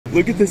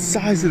Look at the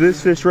size of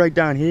this fish right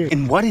down here.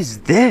 And what is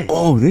this?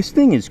 Oh, this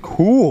thing is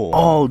cool.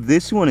 Oh,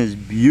 this one is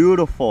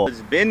beautiful. It's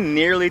been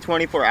nearly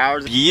 24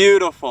 hours.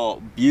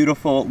 Beautiful,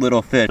 beautiful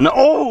little fish. And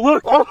oh,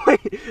 look. Oh,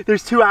 wait.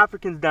 There's two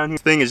Africans down here.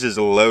 This thing is just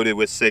loaded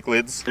with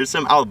cichlids. There's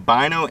some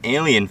albino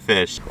alien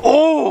fish.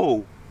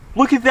 Oh!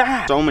 Look at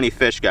that. So many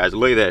fish, guys.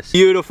 Look at this.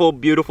 Beautiful,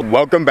 beautiful.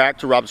 Welcome back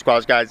to Rob's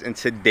Aquatics, guys. In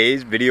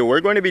today's video,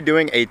 we're going to be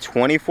doing a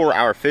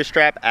 24-hour fish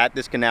trap at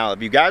this canal.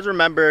 If you guys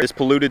remember this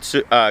polluted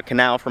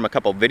canal from a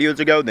couple videos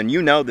ago, then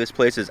you know this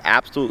place is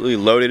absolutely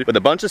loaded with a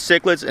bunch of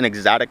cichlids and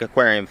exotic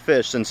aquarium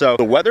fish. And so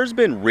the weather's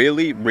been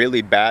really,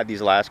 really bad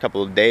these last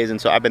couple of days.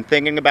 And so I've been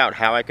thinking about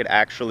how I could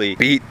actually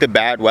beat the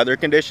bad weather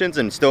conditions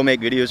and still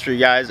make videos for you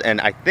guys.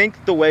 And I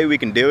think the way we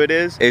can do it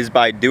is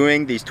by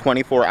doing these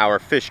 24-hour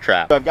fish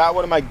traps. So I've got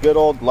one of my good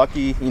old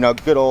lucky,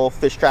 good old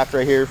fish traps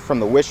right here from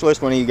the wish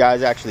list. One of you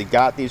guys actually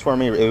got these for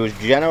me. It was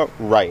Jenna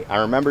Wright. I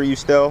remember you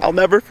still. I'll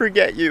never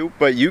forget you,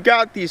 but you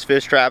got these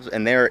fish traps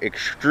and they're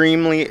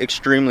extremely,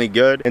 extremely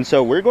good. And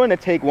so we're going to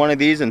take one of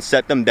these and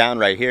set them down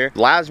right here.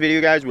 Last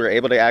video, guys, we were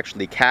able to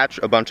actually catch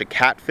a bunch of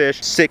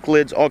catfish,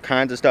 cichlids, all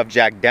kinds of stuff,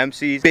 Jack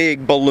Dempsey's,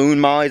 big balloon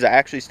mollies. I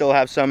actually still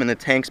have some in the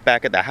tanks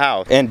back at the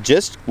house. And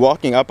just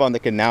walking up on the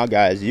canal,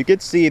 guys, you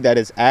could see that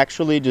it's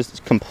actually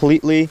just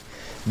completely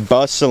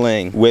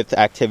bustling with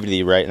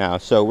activity right now.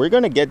 So we're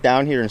gonna get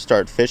down here and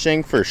start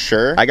fishing for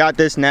sure. I got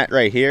this net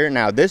right here.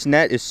 Now this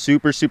net is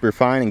super, super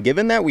fine, and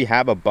given that we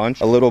have a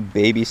bunch of little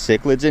baby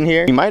cichlids in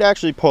here, we might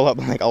actually pull up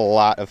like a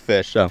lot of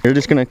fish. So we're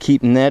just gonna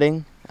keep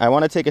netting. I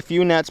want to take a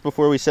few nets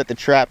before we set the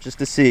trap just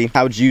to see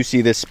how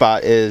juicy this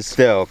spot is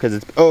still, because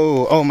it's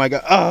oh my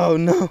god, oh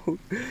no.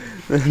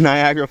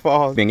 Niagara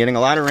Falls. Been getting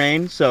a lot of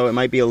rain, so it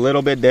might be a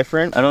little bit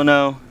different. I don't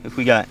know if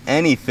we got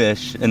any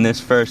fish in this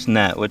first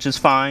net, which is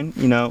fine.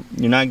 You know,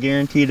 you're not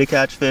guaranteed to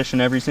catch fish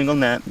in every single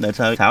net. That's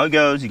how it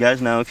goes. You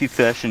guys know if you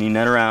fish and you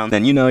net around,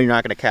 then you know you're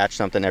not going to catch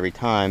something every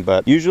time.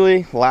 But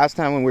usually, last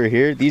time when we were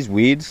here, these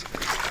weeds,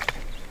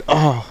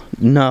 oh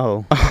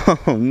no,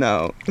 oh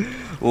no.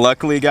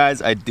 Luckily,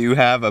 guys, I do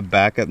have a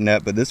backup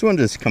net, but this one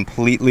just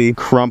completely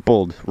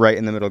crumpled right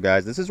in the middle,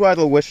 guys. This is why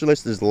the wish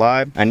list is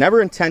live. I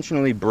never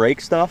intentionally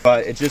break stuff,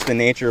 but it's just the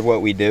nature of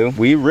what we do.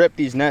 We rip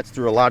these nets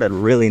through a lot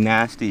of really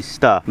nasty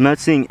stuff. I'm not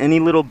seeing any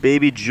little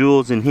baby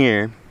jewels in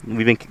here.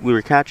 We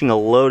were catching a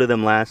load of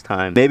them last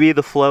time. Maybe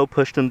the flow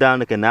pushed them down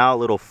the canal a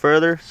little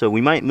further, so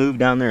we might move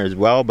down there as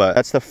well. But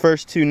that's the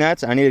first two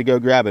nets. I need to go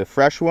grab a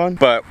fresh one.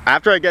 But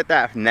after I get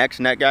that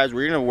next net, guys,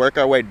 we're gonna work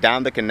our way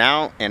down the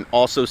canal and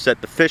also set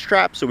the fish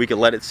trap so we can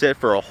let it sit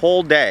for a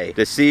whole day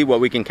to see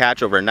what we can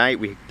catch overnight.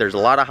 There's a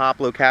lot of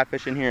hoplo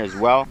catfish in here as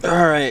well.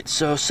 All right,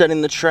 so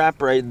setting the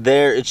trap right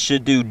there, it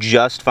should do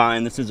just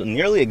fine. This is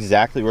nearly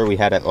exactly where we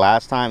had it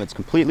last time. It's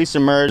completely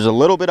submerged. There's a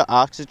little bit of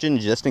oxygen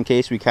just in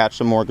case we catch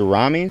some more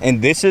gourami.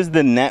 And this is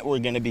the net we're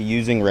going to be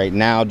using right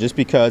now, just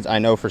because I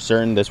know for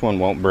certain this one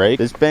won't break.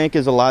 This bank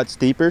is a lot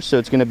steeper, so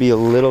it's going to be a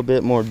little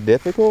bit more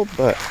difficult,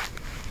 but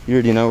you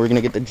already know we're going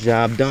to get the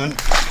job done.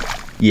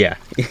 Yeah,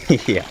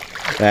 yeah,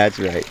 that's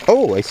right.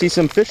 Oh, I see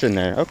some fish in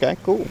there. Okay,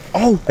 cool.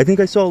 Oh, I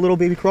think I saw a little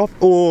baby crawfish.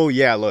 Oh,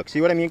 yeah, look.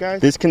 See what I mean,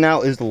 guys? This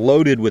canal is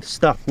loaded with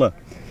stuff. Look,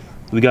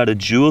 we got a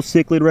jewel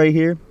cichlid right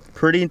here.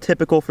 Pretty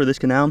typical for this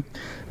canal.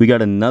 We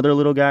got another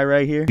little guy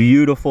right here.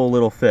 Beautiful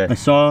little fish. I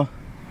saw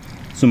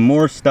some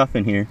more stuff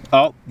in here.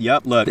 Oh,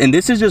 yep, look. And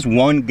this is just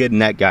one good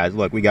net, guys.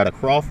 Look, we got a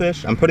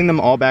crawfish. I'm putting them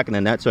all back in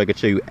the net so I could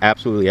show you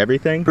absolutely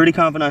everything. Pretty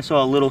confident I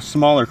saw a little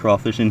smaller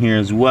crawfish in here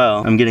as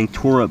well. I'm getting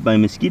tore up by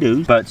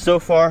mosquitoes. But so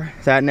far,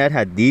 that net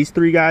had these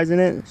three guys in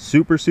it.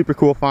 Super, super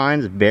cool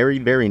finds. Very,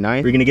 very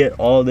nice. We're gonna get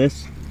all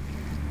this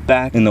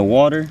back in the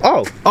water.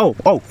 Oh,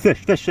 fish,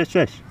 fish, fish,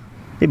 fish.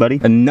 Hey,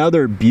 buddy.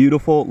 Another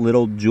beautiful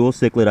little jewel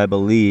cichlid, I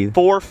believe.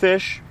 4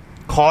 fish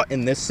caught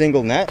in this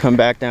single net. Come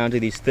back down to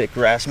these thick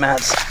grass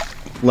mats.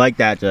 Like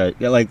that,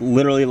 like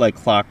literally like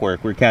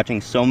clockwork. We're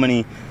catching so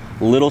many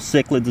little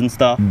cichlids and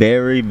stuff.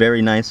 Very,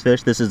 very nice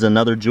fish. This is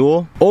another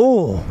jewel.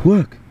 Oh,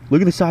 look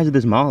at the size of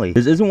this molly.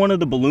 This isn't one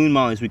of the balloon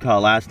mollies we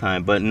caught last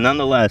time, but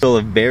nonetheless, still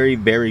a very,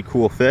 very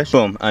cool fish.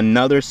 Boom,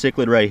 another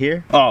cichlid right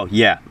here. Oh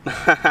yeah,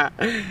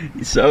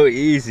 so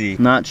easy.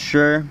 Not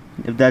sure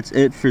if that's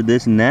it for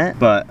this net,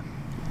 but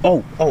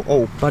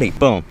oh, buddy,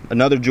 boom,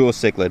 another jewel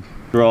cichlid.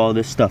 Throw all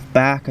this stuff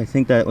back. I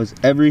think that was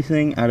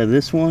everything out of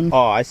this one.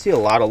 Oh, I see a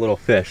lot of little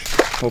fish.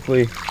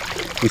 Hopefully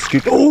we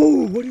scoop.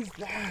 Oh, what is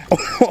that?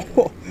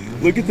 Oh,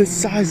 look at the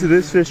size of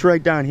this fish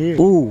right down here.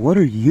 Oh, what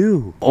are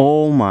you?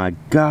 Oh my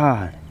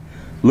God.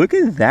 Look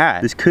at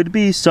that. This could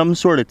be some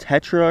sort of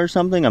tetra or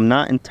something. I'm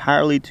not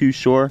entirely too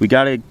sure. We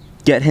gotta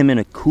get him in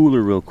a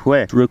cooler real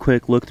quick.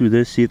 Look through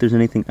this, see if there's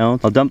anything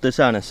else. I'll dump this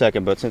out in a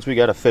second, but since we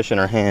got a fish in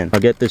our hand, I'll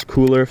get this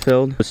cooler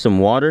filled with some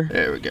water.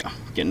 There we go.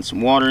 Getting some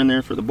water in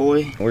there for the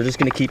boy. We're just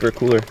gonna keep our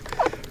cooler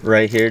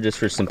right here just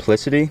for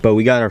simplicity. But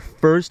we got our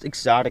first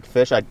exotic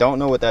fish. I don't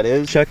know what that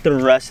is. Check the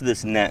rest of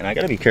this net, and I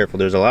gotta be careful.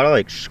 There's a lot of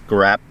like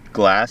scrap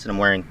glass, and I'm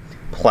wearing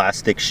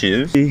plastic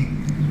shoes. See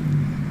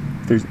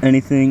if there's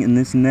anything in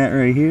this net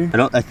right here.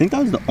 I think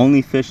that was the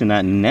only fish in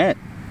that net,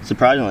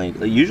 surprisingly.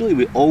 Like, usually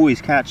we always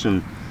catch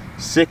some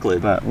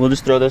cichlid. But we'll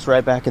just throw this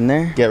right back in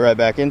there. Get right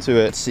back into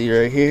it. See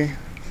right here.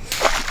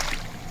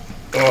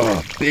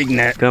 Oh, big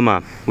net. Come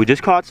on. We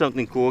just caught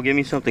something cool. Give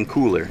me something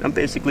cooler. I'm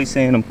basically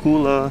saying I'm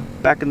cool.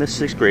 Back in the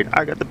 6th grade,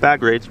 I got the bag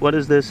grades. What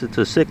is this? It's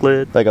a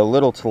cichlid. Like a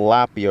little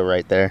tilapia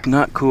right there.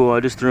 Not cool. I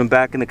just threw him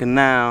back in the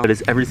canal. But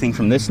is everything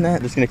from this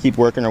net? Just gonna keep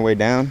working our way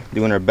down,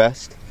 doing our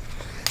best.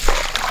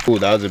 Ooh,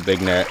 that was a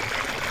big net.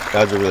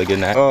 That was a really good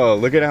net. Oh,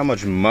 look at how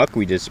much muck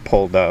we just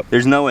pulled up.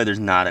 There's no way there's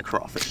not a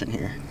crawfish in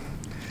here.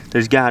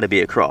 There's gotta be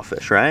a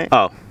crawfish, right?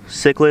 Oh,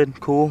 cichlid,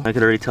 cool. I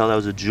could already tell that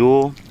was a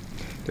jewel.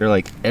 They're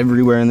like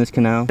everywhere in this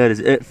canal. That is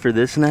it for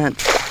this net.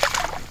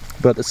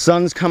 But the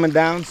sun's coming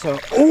down, so,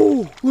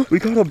 oh, look, we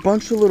got a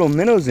bunch of little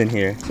minnows in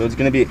here. So it's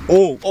gonna be,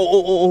 oh,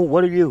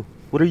 what are you?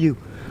 What are you?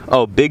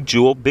 Oh, big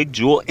jewel, big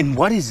jewel. And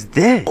what is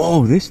this?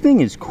 Oh, this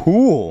thing is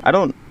cool.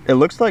 It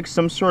looks like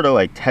some sort of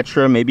like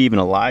tetra, maybe even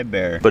a live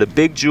bear. But a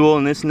big jewel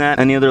in this net.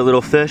 Any other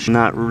little fish?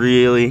 Not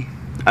really.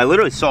 I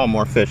literally saw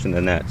more fish in the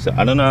net, so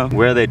I don't know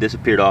where they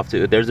disappeared off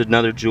to. There's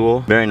another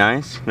jewel. Very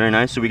nice, very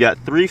nice. So we got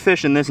 3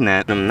 fish in this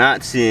net. I'm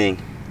not seeing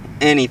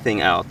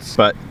anything else.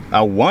 But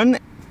one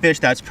fish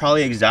that's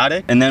probably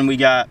exotic. And then we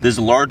got this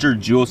larger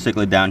jewel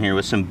cichlid down here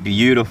with some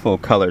beautiful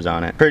colors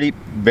on it.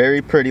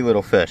 Very pretty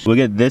little fish. We'll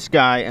get this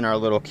guy in our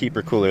little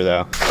keeper cooler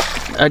though.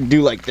 I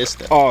do like this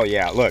stuff. Oh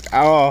yeah, look.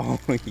 Oh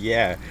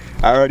yeah.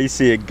 I already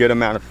see a good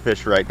amount of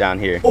fish right down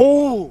here.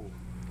 Oh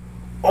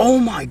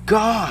my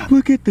God.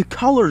 Look at the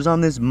colors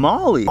on this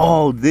molly.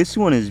 Oh, this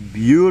one is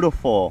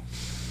beautiful.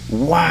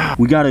 Wow.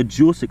 We got a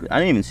jewel cichlid. I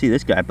didn't even see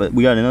this guy, but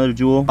we got another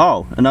jewel.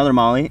 Oh, another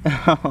molly.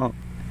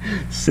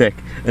 Sick.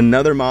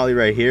 Another molly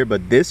right here,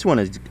 but this one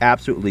is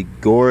absolutely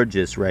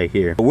gorgeous right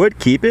here. I would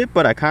keep it,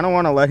 but I kind of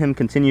want to let him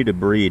continue to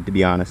breed, to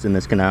be honest, in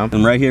this canal.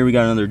 And right here we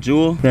got another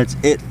jewel. That's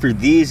it for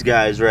these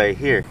guys right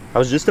here. I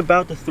was just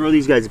about to throw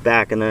these guys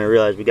back, and then I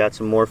realized we got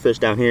some more fish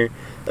down here.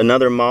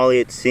 Another molly,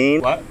 it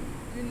seemed. What?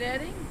 You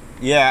netting?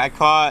 Yeah, I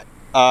caught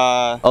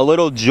a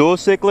little jewel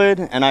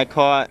cichlid, and I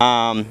caught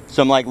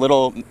some like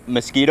little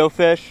mosquito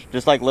fish,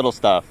 just like little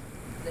stuff.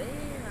 Damn.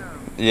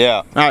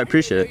 Yeah. I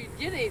appreciate it.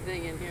 You get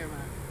anything in here,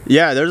 man?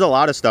 Yeah, there's a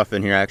lot of stuff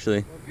in here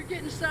actually. Well, if you're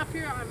getting stuff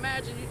here, I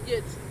imagine you'd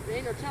get, there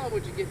ain't no telling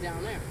what you get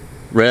down there.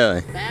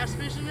 Really? Bass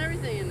fish and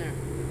everything in there.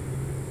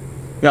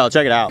 Yeah, I'll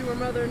check it out. See where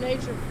Mother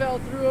Nature fell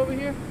through over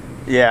here?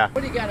 Yeah.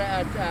 What do you got,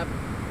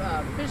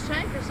 a fish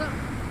tank or something?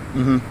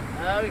 Mm-hmm.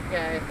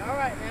 Okay. All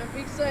right, man.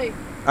 Be safe.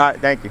 All right,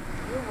 thank you.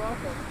 You're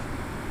welcome.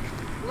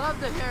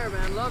 Love the hair,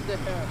 man. Love the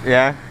hair.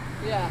 Yeah?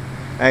 Yeah.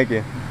 Thank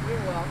you. You're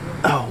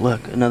welcome. Oh,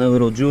 look, another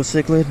little jewel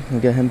cichlid. We'll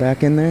get him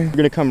back in there. We're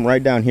gonna come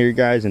right down here,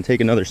 guys, and take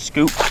another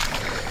scoop.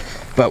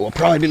 But we'll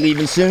probably be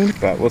leaving soon.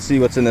 But we'll see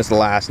what's in this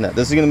last net.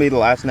 This is gonna be the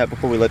last net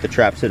before we let the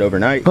trap sit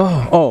overnight.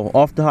 Oh,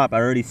 off the hop, I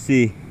already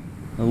see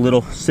a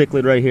little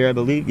cichlid right here, I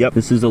believe. Yep,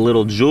 this is a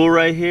little jewel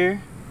right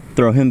here.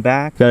 Throw him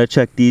back. Gotta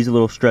check these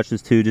little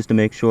stretches too, just to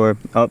make sure.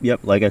 Oh, yep,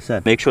 like I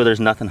said, make sure there's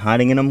nothing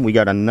hiding in them. We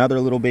got another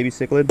little baby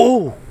cichlid.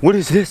 Oh, what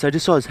is this? I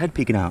just saw his head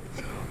peeking out.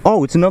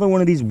 Oh, it's another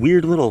one of these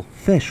weird little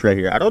fish right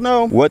here. I don't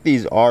know what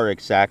these are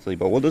exactly,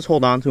 but we'll just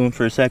hold on to them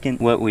for a second.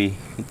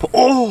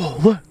 Oh,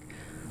 look.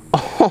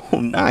 Oh,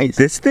 nice.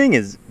 This thing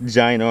is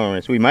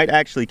ginormous. We might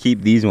actually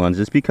keep these ones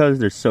just because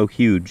they're so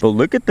huge. But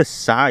look at the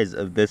size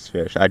of this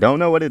fish. I don't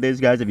know what it is,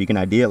 guys. If you can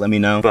idea it, let me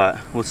know. But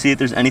we'll see if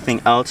there's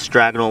anything else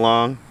straggling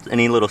along.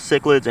 Any little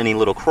cichlids, any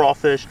little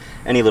crawfish,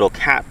 any little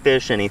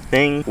catfish,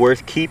 anything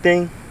worth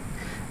keeping.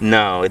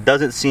 No, it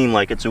doesn't seem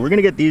like it. So we're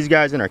gonna get these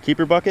guys in our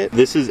keeper bucket.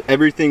 This is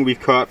everything we've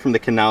caught from the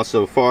canal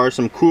so far.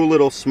 Some cool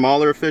little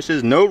smaller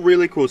fishes, no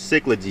really cool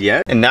cichlids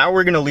yet. And now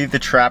we're gonna leave the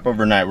trap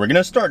overnight. We're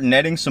gonna start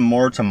netting some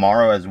more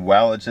tomorrow as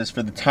well. It's just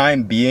for the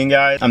time being,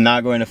 guys, I'm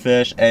not going to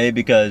fish.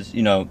 Because,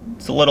 you know,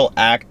 it's a little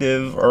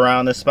active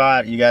around the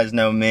spot. You guys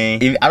know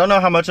me. I don't know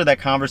how much of that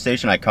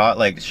conversation I caught.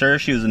 Like, sure,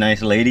 she was a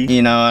nice lady.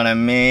 You know what I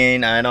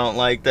mean? I don't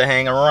like to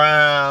hang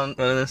around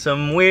when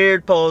some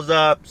weird pulls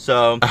up.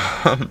 So,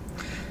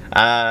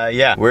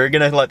 yeah, we're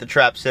gonna let the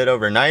trap sit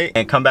overnight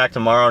and come back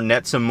tomorrow,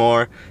 net some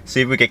more,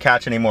 see if we could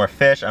catch any more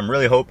fish. I'm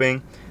really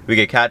hoping we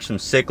could catch some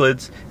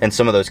cichlids and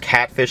some of those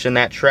catfish in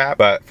that trap.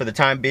 But for the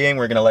time being,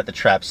 we're gonna let the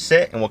trap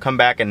sit and we'll come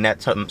back and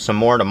net some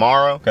more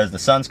tomorrow because the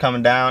sun's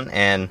coming down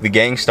and the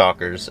gang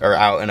stalkers are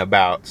out and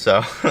about.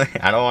 So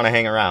I don't wanna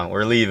hang around.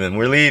 We're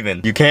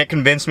leaving. You can't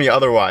convince me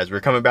otherwise. We're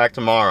coming back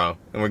tomorrow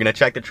and we're gonna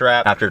check the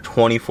trap after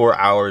 24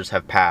 hours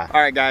have passed.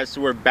 All right, guys, so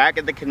we're back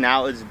at the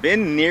canal. It's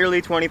been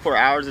nearly 24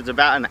 hours. It's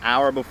about an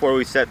hour before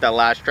we set that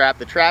last trap.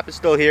 The trap is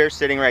still here,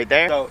 sitting right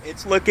there. So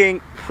it's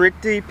looking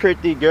pretty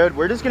good.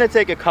 We're just gonna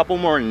take a couple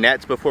more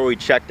nets before we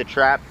check the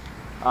trap.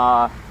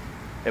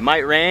 It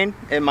might rain,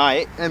 it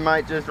might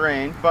just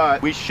rain,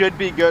 but we should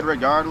be good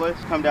regardless.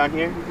 Come down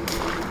here,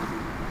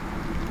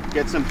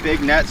 get some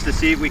big nets to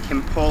see if we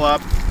can pull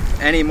up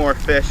any more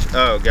fish.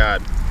 Oh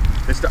God.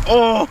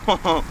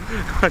 Oh,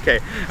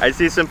 okay, I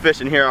see some fish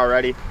in here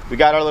already. We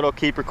got our little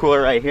keeper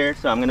cooler right here,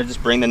 so I'm gonna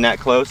just bring the net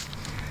close,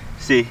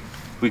 see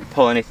if we can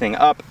pull anything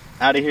up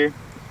out of here.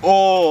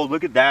 Oh,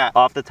 look at that.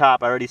 Off the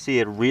top, I already see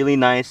a really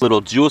nice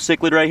little jewel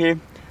cichlid right here.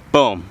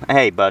 Boom.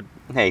 Hey, bud,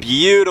 hey,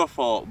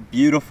 beautiful,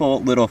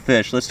 beautiful little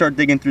fish. Let's start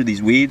digging through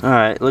these weeds. All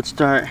right, let's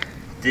start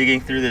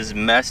digging through this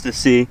mess to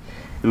see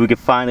if we can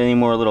find any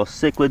more little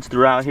cichlids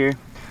throughout here.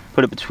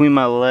 Put it between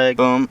my legs.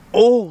 Boom.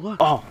 Oh, look.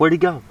 Oh, where'd he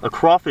go? A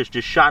crawfish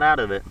just shot out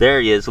of it. There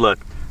he is, look.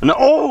 And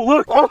oh,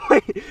 look. Oh,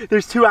 wait.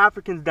 There's 2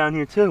 Africans down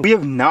here, too. We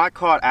have not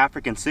caught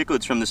African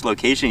cichlids from this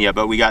location yet,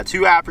 but we got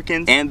 2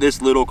 Africans and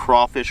this little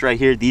crawfish right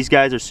here. These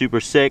guys are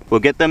super sick. We'll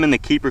get them in the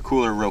keeper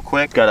cooler real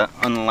quick. Gotta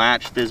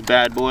unlatch this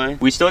bad boy.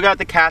 We still got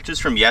the catches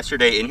from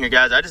yesterday in here,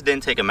 guys. I just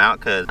didn't take them out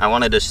because I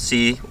wanted to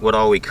see what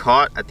all we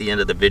caught at the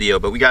end of the video.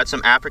 But we got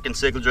some African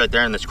cichlids right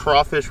there, and this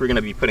crawfish we're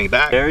gonna be putting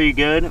back. Very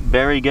good,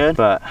 very good.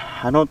 But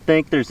I don't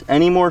think there's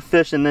any more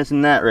fish in this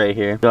net right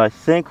here. So I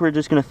think we're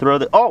just gonna throw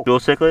the, oh, dual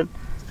cichlid.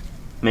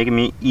 Making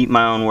me eat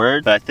my own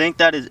words. But I think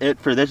that is it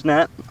for this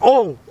net.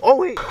 Oh, oh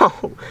wait.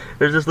 Oh,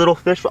 there's this little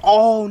fish.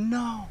 Oh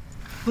no,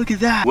 look at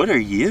that. What are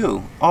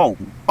you? Oh,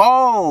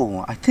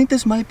 oh, I think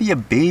this might be a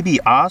baby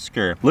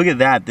Oscar. Look at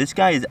that. This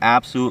guy is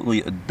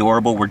absolutely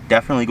adorable. We're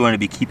definitely going to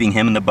be keeping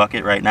him in the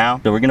bucket right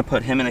now. So we're gonna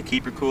put him in a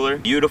keeper cooler.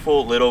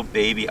 Beautiful little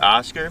baby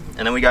Oscar.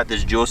 And then we got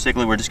this jewel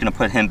cichlid. We're just gonna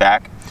put him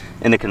back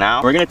in the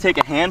canal. We're gonna take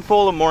a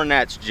handful of more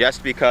nets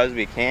just because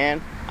we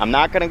can. I'm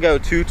not gonna go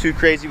too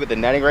crazy with the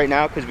netting right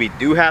now because we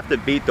do have to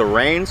beat the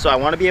rain. So I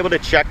wanna be able to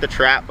check the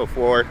trap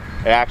before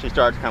it actually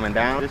starts coming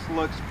down. This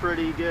looks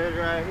pretty good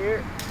right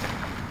here.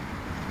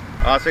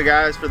 Also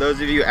guys, for those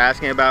of you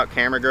asking about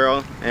Camera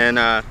Girl and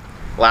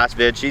last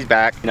vid, she's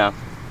back. You know,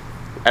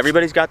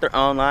 everybody's got their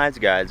own lives,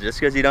 guys. Just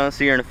because you don't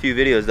see her in a few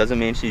videos doesn't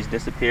mean she's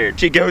disappeared.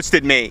 She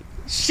ghosted me.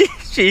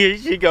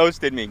 She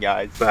ghosted me,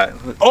 guys. But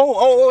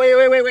oh,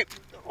 wait.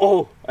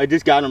 Oh, I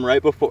just got him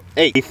right before.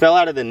 Hey, he fell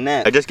out of the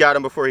net. I just got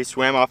him before he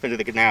swam off into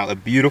the canal. A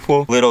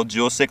beautiful little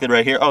jewel cichlid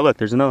right here. Oh, look,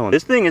 there's another one.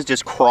 This thing is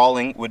just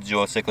crawling with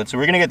jewel cichlids. So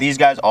we're gonna get these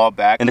guys all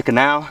back in the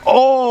canal.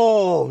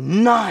 Oh,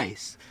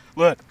 nice.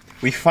 Look,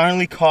 we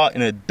finally caught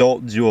an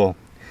adult jewel.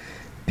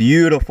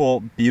 Beautiful,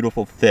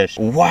 beautiful fish.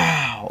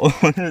 Wow,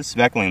 look at the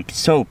speckling.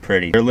 So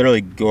pretty. They're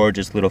literally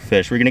gorgeous little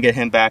fish. We're gonna get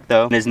him back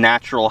though in his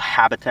natural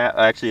habitat.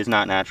 Actually, it's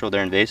not natural,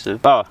 they're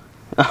invasive.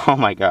 Oh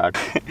my god.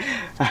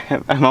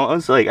 I'm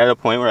almost like at a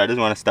point where I just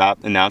want to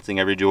stop announcing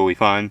every jewel we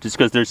find just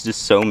because there's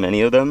just so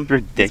many of them.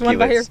 Ridiculous. There's one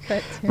by your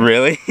foot too.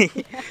 Really?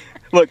 Yeah.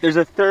 Look, there's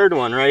a third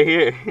one right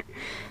here.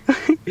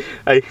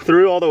 I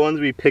threw all the ones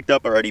we picked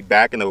up already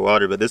back in the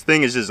water, but this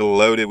thing is just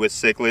loaded with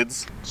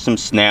cichlids. Some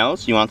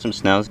snails. You want some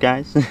snails,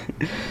 guys?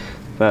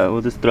 But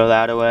we'll just throw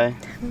that away.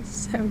 That was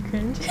so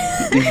cringe.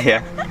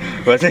 Yeah.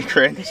 Was it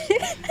cringe?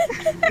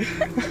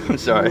 I'm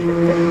sorry.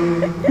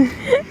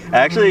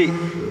 Actually,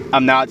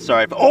 I'm not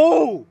sorry.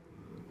 Oh!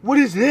 What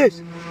is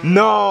this?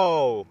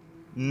 No!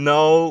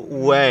 No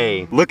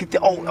way. Look at the,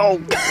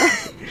 oh.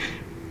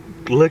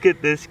 Look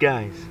at this,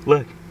 guys.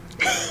 Look.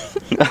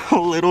 A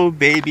little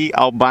baby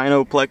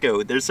albino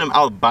pleco. There's some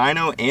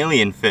albino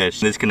alien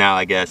fish in this canal,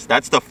 I guess.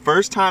 That's the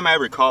first time I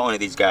ever caught one of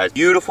these guys.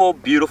 Beautiful,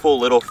 beautiful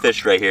little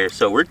fish right here.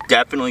 So we're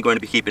definitely going to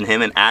be keeping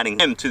him and adding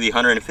him to the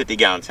 150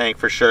 gallon tank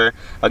for sure.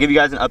 I'll give you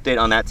guys an update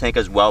on that tank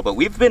as well, but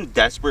we've been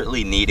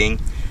desperately needing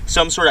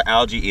some sort of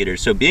algae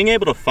eaters. So being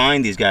able to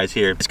find these guys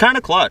here, it's kind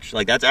of clutch.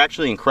 Like, that's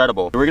actually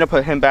incredible. So we're gonna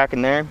put him back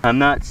in there. I'm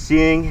not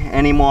seeing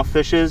any more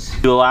fishes.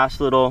 Do a last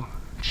little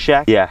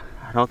check. Yeah.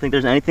 I don't think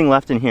there's anything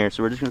left in here,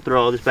 so we're just gonna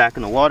throw all this back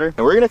in the water.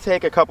 And we're gonna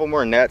take a couple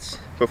more nets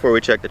before we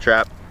check the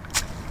trap.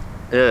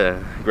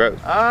 Ugh, gross.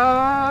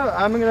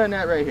 I'm gonna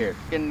net right here.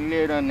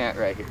 Little net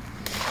right here.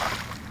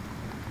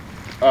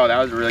 Oh, that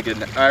was a really good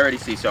net. I already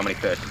see so many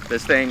fish.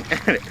 This thing,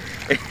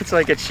 it's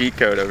like a cheat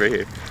code over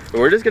here.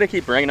 But we're just gonna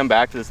keep bringing them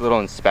back to this little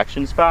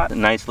inspection spot. A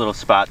nice little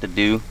spot to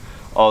do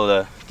all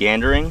the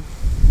gandering.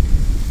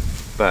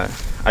 But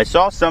I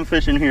saw some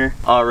fish in here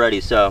already,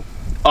 so,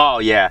 oh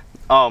yeah.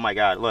 Oh my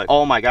god, look.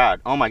 Oh my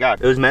god, oh my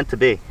god. It was meant to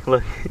be.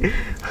 Look.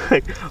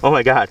 Oh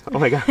my god, oh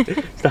my god.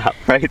 Stop.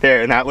 Right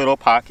there in that little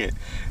pocket.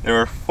 There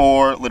were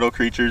 4 little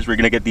creatures. We're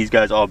gonna get these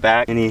guys all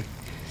back.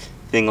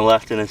 Anything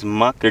left in this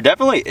muck? There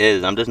definitely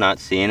is. I'm just not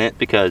seeing it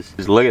because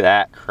just look at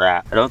that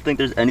crap. I don't think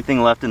there's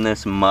anything left in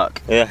this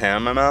muck. Yeah, hand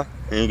in my mouth.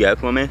 Can you get it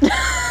for me?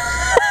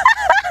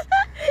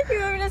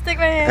 You want me to stick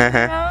my hand in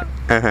your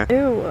mouth?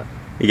 Ew.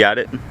 You got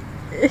it?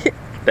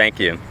 Thank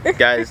you.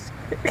 Guys.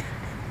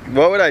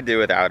 What would I do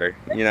without her,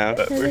 you know?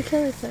 There's a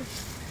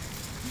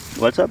killifish.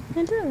 What's up?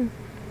 I do.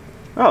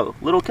 Oh,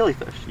 little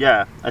killifish.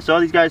 Yeah, I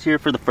saw these guys here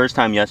for the first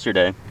time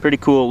yesterday. Pretty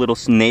cool little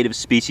native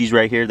species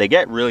right here. They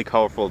get really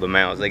colorful, the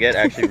males. They get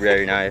actually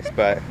very nice,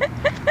 but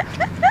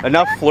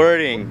enough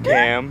flirting,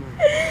 Cam.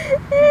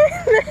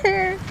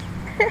 I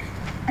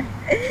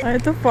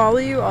have to follow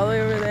you all the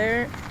way over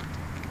there.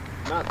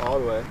 Not all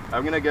the way.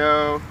 I'm gonna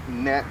go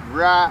net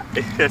right.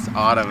 It's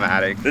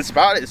automatic. This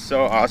spot is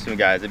so awesome,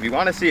 guys. If you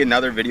want to see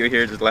another video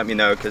here, just let me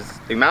know, because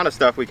the amount of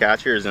stuff we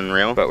catch here is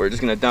unreal. But we're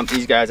just gonna dump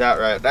these guys out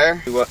right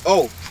there.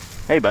 Oh,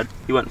 hey bud,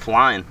 he went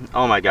flying.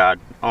 Oh my god,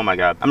 oh my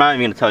god. I'm not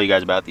even gonna tell you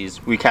guys about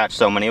these. We catch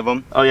so many of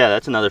them. Oh yeah,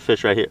 that's another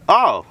fish right here.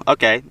 Oh,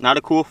 okay, not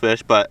a cool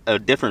fish, but a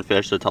different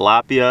fish, the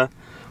tilapia.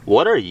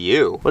 What are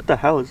you? What the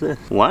hell is this?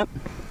 What?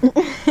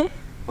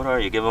 What are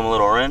you? Give them a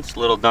little rinse,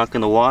 little dunk in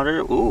the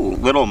water. Ooh,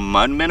 little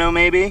mud minnow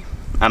maybe?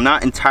 I'm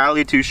not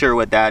entirely too sure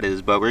what that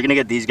is, but we're gonna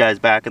get these guys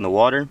back in the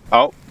water.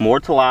 Oh,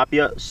 more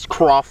tilapia,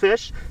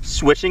 crawfish.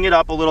 Switching it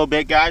up a little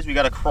bit, guys. We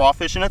got a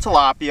crawfish and a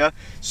tilapia.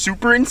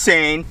 Super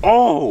insane.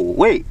 Oh,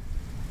 wait.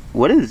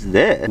 What is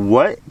this?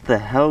 What the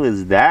hell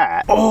is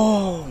that?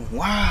 Oh,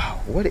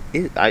 wow. What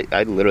is,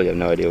 I literally have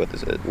no idea what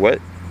this is.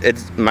 What?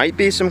 It might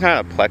be some kind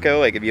of pleco.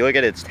 Like if you look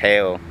at its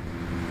tail,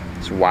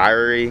 it's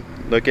wiry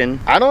looking.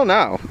 I don't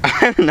know. I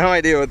have no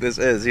idea what this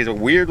is. He's a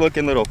weird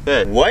looking little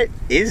fish. What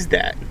is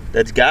that?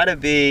 That's gotta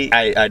be,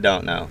 I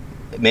don't know.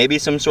 Maybe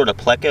some sort of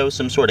pleco,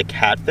 some sort of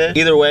catfish.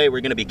 Either way,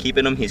 we're gonna be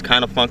keeping him. He's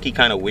kind of funky,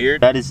 kind of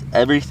weird. That is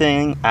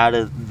everything out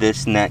of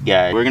this net,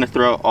 guys. We're gonna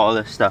throw all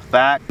this stuff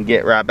back and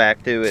get right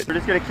back to it. We're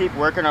just gonna keep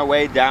working our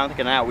way down the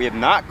canal. We have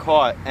not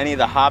caught any of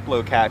the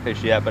hoplo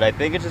catfish yet, but I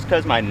think it's just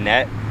because my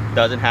net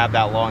doesn't have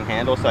that long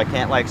handle, so I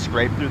can't like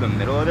scrape through the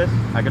middle of this.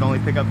 I can only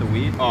pick up the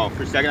weed. Oh,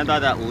 for a second I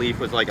thought that leaf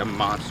was like a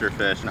monster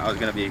fish and I was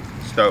gonna be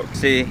stoked.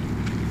 See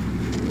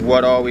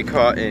what all we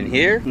caught in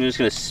here. I'm just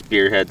gonna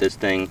spearhead this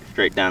thing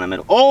straight down the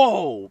middle.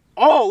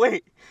 Oh,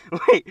 wait,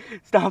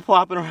 stop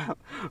flopping around.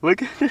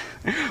 Look at this.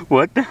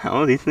 What the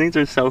hell? These things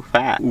are so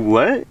fat.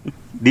 What?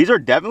 These are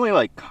definitely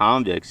like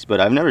convicts, but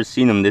I've never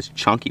seen them this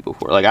chunky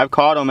before. Like I've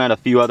caught them at a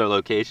few other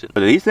locations,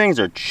 but these things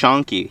are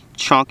chunky,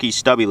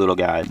 stubby little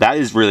guys. That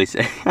is really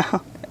sick.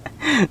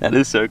 That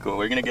is so cool.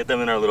 We're gonna get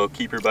them in our little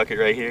keeper bucket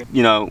right here.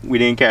 You know, we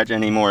didn't catch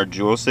any more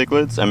jewel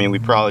cichlids. I mean, we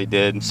probably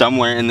did.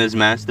 Somewhere in this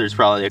mess, there's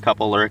probably a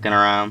couple lurking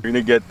around. We're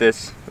gonna get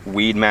this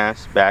weed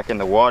mass back in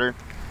the water.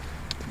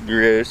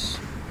 Gross.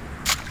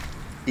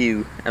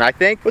 Ew. And I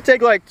think we'll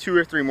take like 2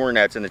 or 3 more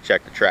nets in to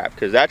check the trap,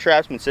 because that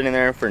trap's been sitting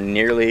there for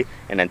nearly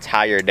an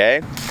entire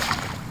day.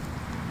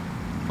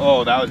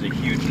 Oh, that was a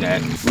huge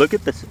net. Look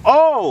at this.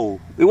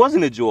 Oh, it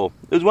wasn't a jewel.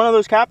 It was one of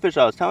those catfish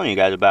I was telling you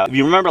guys about. If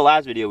you remember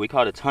last video, we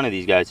caught a ton of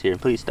these guys here.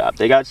 Please stop.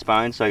 They got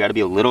spines, so I gotta be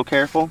a little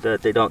careful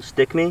that they don't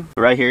stick me.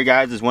 Right here,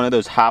 guys, is one of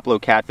those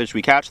hoplo catfish.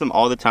 We catch them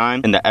all the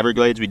time in the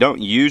Everglades. We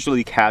don't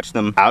usually catch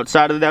them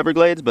outside of the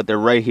Everglades, but they're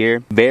right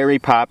here. Very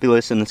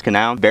populous in this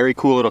canal. Very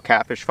cool little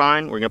catfish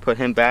find. We're gonna put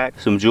him back.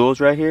 Some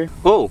jewels right here.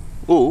 Oh.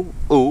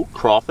 Ooh,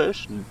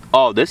 crawfish.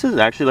 Oh, this is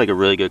actually like a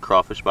really good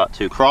crawfish spot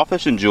too.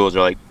 Crawfish and jewels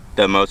are like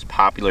the most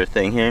popular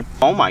thing here.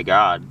 Oh my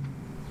god.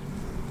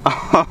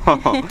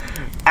 Oh,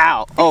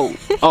 ow.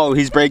 Oh,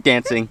 he's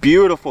breakdancing.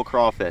 Beautiful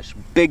crawfish.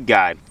 Big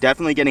guy.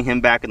 Definitely getting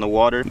him back in the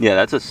water. Yeah,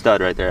 that's a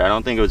stud right there. I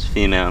don't think it was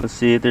female. Let's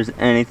see if there's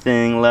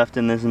anything left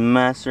in this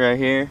mess right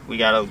here. We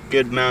got a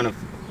good amount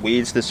of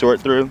weeds to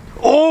sort through.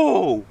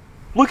 Oh,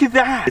 look at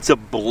that. It's a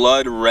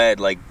blood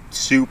red, like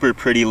super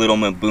pretty little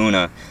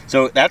Mabuna.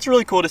 So that's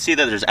really cool to see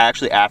that there's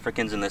actually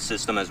Africans in this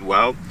system as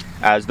well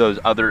as those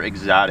other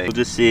exotics.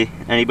 We'll just see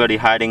anybody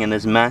hiding in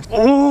this mess.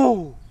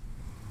 Oh,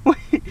 wait,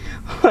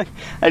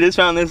 I just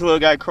found this little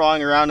guy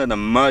crawling around in the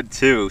mud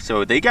too.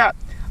 So they got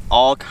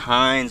all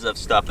kinds of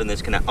stuff in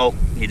this canal. Oh,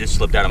 he just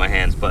slipped out of my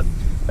hands, but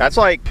that's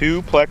like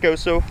 2 plecos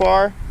so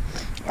far.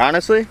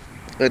 Honestly,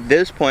 at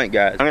this point,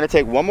 guys, I'm gonna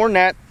take 1 more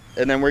net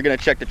and then we're gonna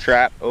check the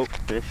trap. Oh,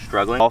 fish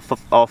struggling.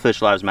 All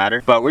fish lives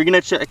matter. But we're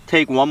gonna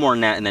take 1 more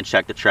net and then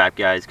check the trap,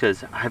 guys,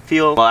 because I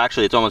feel, well,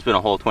 actually it's almost been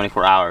a whole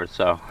 24 hours,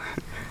 so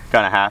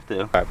kind of have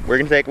to. All right, we're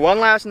gonna take 1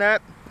 last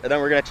net and then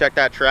we're gonna check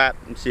that trap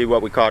and see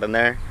what we caught in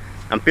there.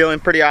 I'm feeling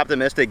pretty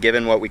optimistic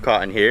given what we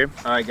caught in here.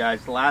 All right,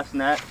 guys, the last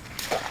net.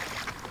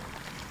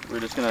 We're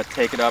just gonna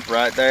take it up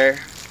right there.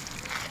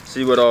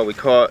 See what all we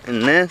caught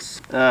in this.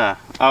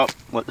 Oh,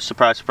 what,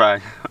 surprise,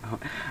 surprise.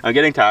 I'm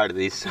getting tired of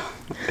these.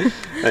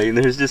 Like,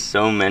 there's just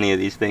so many of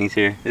these things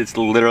here. It's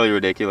literally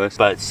ridiculous.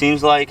 But it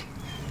seems like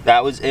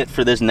that was it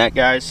for this net,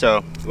 guys.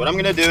 So what I'm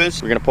gonna do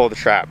is we're gonna pull the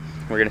trap.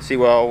 We're gonna see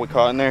what all we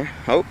caught in there.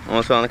 Oh,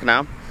 almost fell in the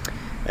canal.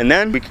 And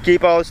then we can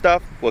keep all this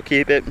stuff. We'll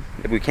keep it.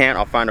 If we can't,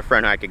 I'll find a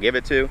friend I could give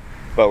it to.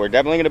 But we're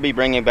definitely gonna be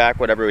bringing back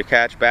whatever we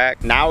catch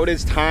back. Now it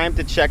is time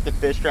to check the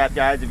fish trap,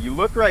 guys. If you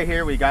look right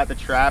here, we got the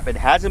trap. It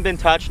hasn't been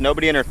touched,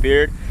 nobody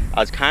interfered. I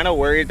was kind of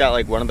worried that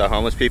like one of the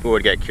homeless people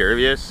would get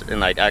curious and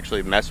like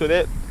actually mess with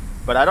it.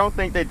 But I don't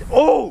think they,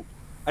 oh,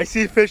 I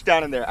see a fish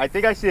down in there. I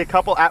think I see a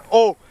couple,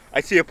 oh,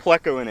 I see a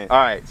pleco in it. All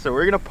right, so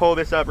we're gonna pull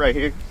this up right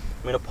here.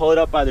 I'm gonna pull it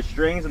up by the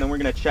strings and then we're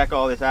gonna check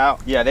all this out.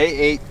 Yeah, they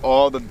ate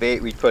all the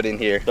bait we put in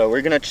here. So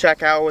we're gonna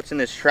check out what's in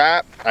this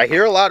trap. I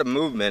hear a lot of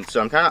movement,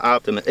 so I'm kind of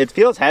optimistic. It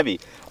feels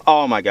heavy.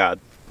 Oh my God,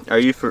 are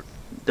you for,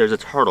 there's a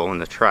turtle in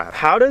the trap.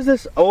 How does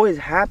this always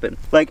happen?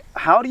 Like,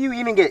 how do you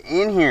even get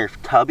in here,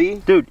 Tubby?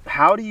 Dude,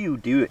 how do you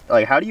do it?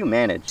 Like, how do you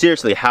manage?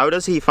 Seriously, how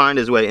does he find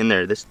his way in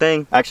there? This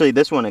thing, actually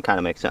this one, it kind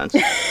of makes sense.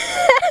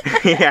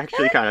 He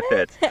actually kind of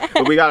fits.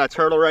 But we got a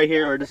turtle right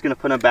here. We're just gonna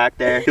put him back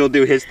there. He'll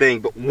do his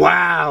thing. But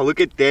wow, look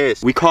at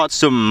this. We caught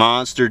some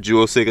monster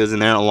jewel cichlids in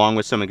there along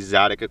with some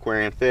exotic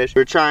aquarium fish.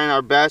 We're trying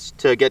our best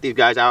to get these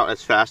guys out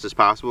as fast as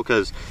possible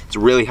because it's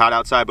really hot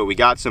outside, but we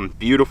got some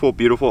beautiful,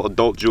 beautiful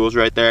adult jewels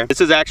right there.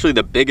 This is actually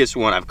the biggest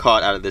one I've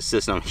caught out of this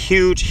system.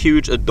 Huge,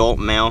 huge adult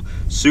male.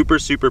 Super,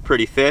 super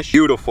pretty fish.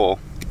 Beautiful.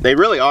 They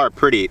really are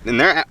pretty.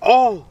 And they're,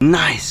 oh,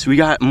 nice. We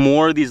got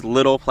more of these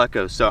little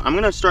plecos. So I'm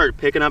gonna start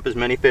picking up as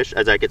many fish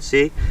as I could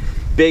see.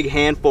 Big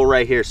handful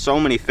right here. So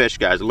many fish,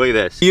 guys. Look at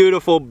this.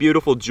 Beautiful,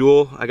 beautiful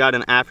jewel. I got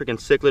an African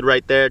cichlid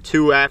right there.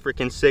 2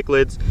 African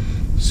cichlids.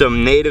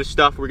 Some native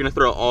stuff. We're gonna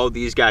throw all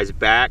these guys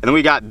back. And then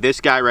we got this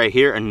guy right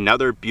here,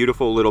 another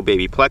beautiful little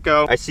baby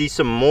pleco. I see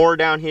some more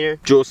down here.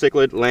 Jewel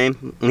cichlid,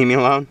 lame, leave me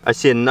alone. I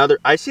see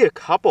a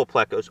couple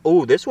plecos.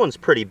 Oh, this one's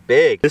pretty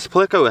big. This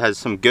pleco has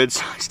some good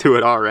size to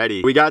it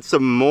already. We got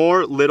some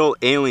more little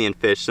alien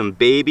fish, some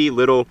baby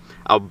little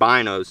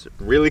albinos.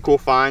 Really cool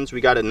finds.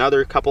 We got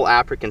another couple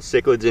African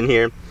cichlids in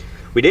here.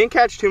 We didn't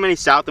catch too many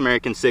South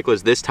American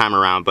cichlids this time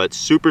around, but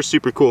super,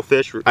 super cool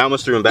fish. I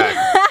almost threw them back.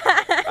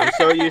 I'm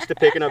so used to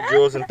picking up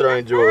jewels and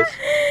throwing jewels.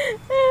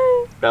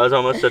 That was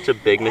almost such a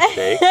big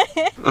mistake.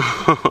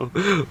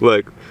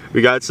 Look,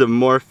 we got some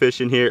more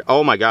fish in here.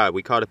 Oh my God,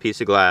 we caught a piece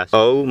of glass.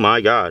 Oh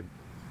my God.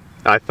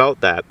 I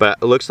felt that, but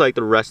it looks like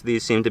the rest of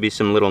these seem to be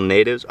some little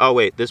natives. Oh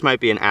wait, this might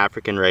be an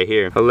African right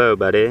here. Hello,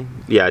 buddy.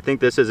 Yeah, I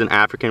think this is an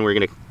African. We're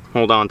gonna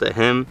hold on to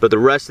him. But the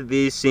rest of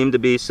these seem to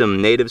be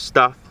some native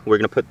stuff. We're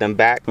gonna put them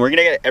back. We're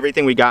gonna get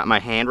everything we got in my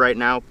hand right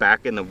now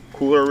back in the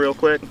cooler real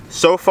quick.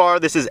 So far,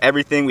 this is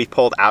everything we've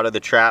pulled out of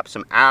the trap.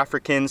 Some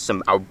Africans,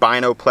 some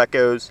albino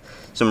plecos,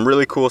 some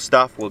really cool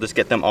stuff. We'll just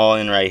get them all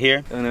in right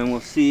here. And then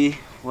we'll see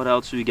what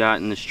else we got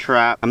in this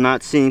trap. I'm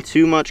not seeing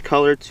too much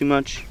color, too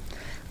much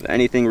of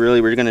anything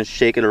really. We're gonna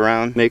shake it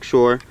around, make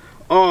sure.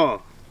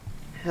 Oh,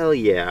 hell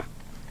yeah.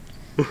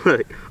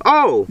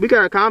 Oh, we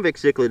got a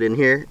convict cichlid in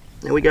here.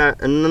 And we got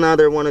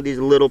another one of these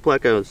little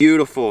plecos.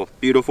 Beautiful,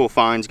 beautiful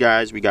finds,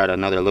 guys. We got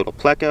another little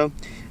pleco,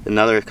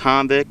 another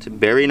convict.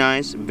 Very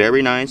nice,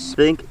 very nice. I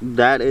think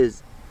that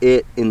is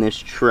it in this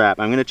trap.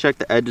 I'm gonna check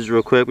the edges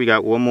real quick. We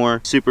got one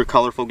more super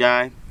colorful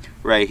guy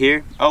right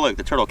here. Oh look,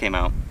 the turtle came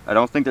out. I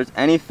don't think there's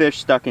any fish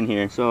stuck in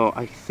here. So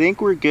I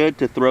think we're good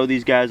to throw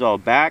these guys all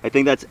back. I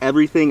think that's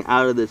everything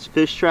out of this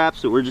fish trap.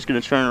 So we're just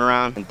gonna turn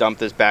around and dump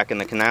this back in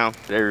the canal.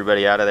 Get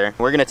everybody out of there.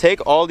 We're gonna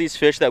take all these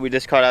fish that we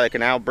just caught out of the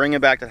canal, bring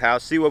it back to the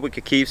house, see what we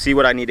could keep, see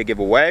what I need to give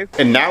away.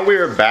 And now we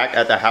are back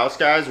at the house,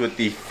 guys, with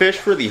the fish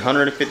for the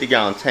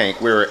 150-gallon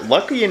tank. We were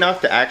lucky enough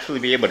to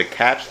actually be able to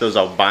catch those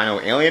albino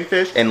alien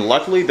fish. And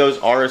luckily those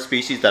are a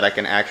species that I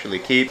can actually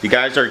keep. You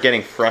guys are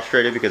getting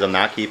frustrated because I'm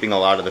not keeping a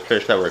lot of the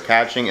fish that we're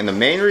catching. And the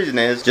main reason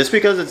is just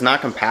because it's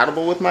not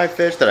compatible with my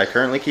fish that I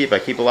currently keep. I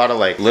keep a lot of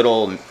like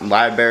little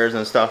live bears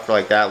and stuff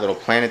like that, little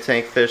planet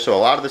tank fish. So a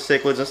lot of the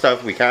cichlids and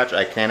stuff we catch,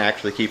 I can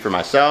actually keep for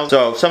myself.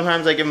 So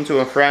sometimes I give them to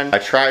a friend. I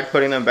tried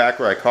putting them back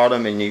where I caught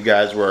them and you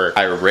guys were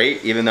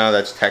irate, even though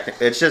that's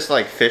technically, it's just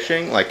like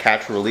fishing, like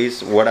catch,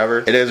 release, whatever.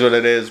 It is what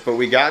it is. But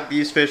we got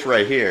these fish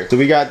right here. So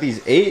we got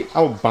these 8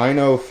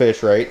 albino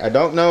fish, right? I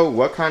don't know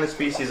what kind of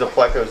species of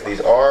plecos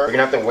these are. We're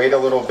gonna have to wait a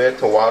little bit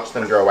to watch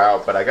them grow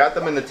out, but I got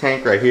them in the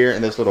tank right here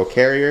in this little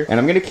carrier. And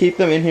I'm gonna keep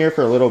them in here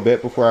for a little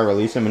bit before I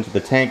release them into the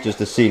tank just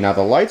to see. Now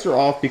the lights are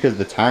off because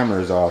the timer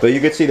is off, but you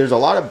can see there's a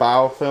lot of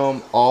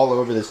biofilm all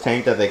over this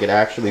tank that they could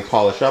actually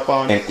polish up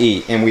on and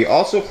eat. And we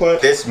also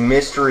put this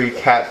mystery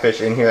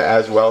catfish in here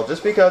as well,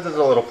 just because it's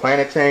a little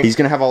planet tank. He's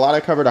gonna have a lot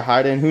of cover to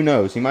hide in. Who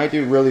knows, he might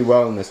do really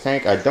well in this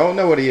tank. I don't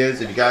know what he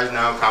is. If you guys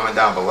know, comment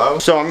down below.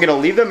 So I'm gonna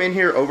leave them in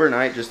here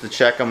overnight just to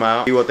check them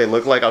out, see what they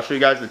look like. I'll show you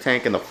guys the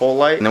tank in the full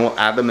light and then we'll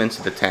add them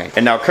into the tank.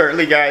 And now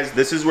currently, guys,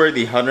 this is where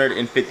the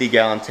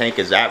 150-gallon tank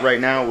is at right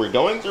now. We're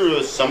going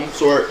through some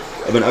sort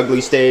of an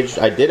ugly stage.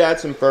 I did add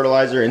some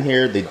fertilizer in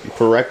here, the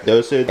correct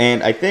dosage,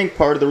 and I think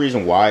part of the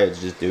reason why it's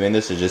just doing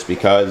this is just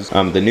because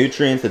the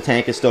nutrients, the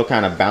tank is still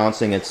kind of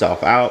balancing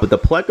itself out. But the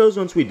plecos,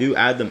 once we do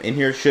add them in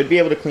here, should be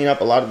able to clean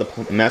up a lot of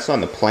the mess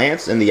on the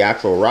plants and the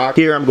actual rock.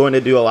 Here I'm going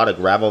to do a lot of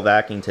gravel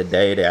vacuuming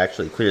today to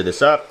actually clear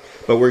this up.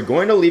 But we're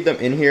going to leave them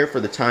in here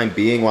for the time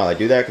being while I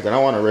do that, because I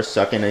don't want to risk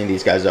sucking any of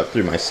these guys up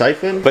through my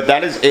siphon. But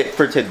that is it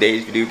for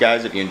today's video,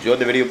 guys. If you enjoyed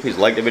the video, please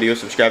like the video,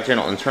 subscribe to the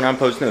channel, and turn on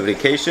post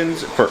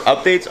notifications for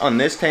updates on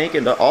this tank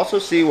and to also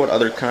see what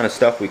other kind of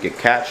stuff we could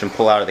catch and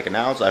pull out of the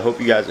canals. I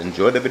hope you guys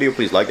enjoyed the video.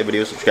 Please like the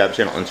video, subscribe to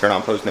the channel, and turn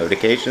on post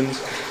notifications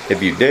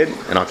if you did.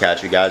 And I'll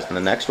catch you guys in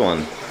the next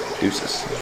one. Deuces.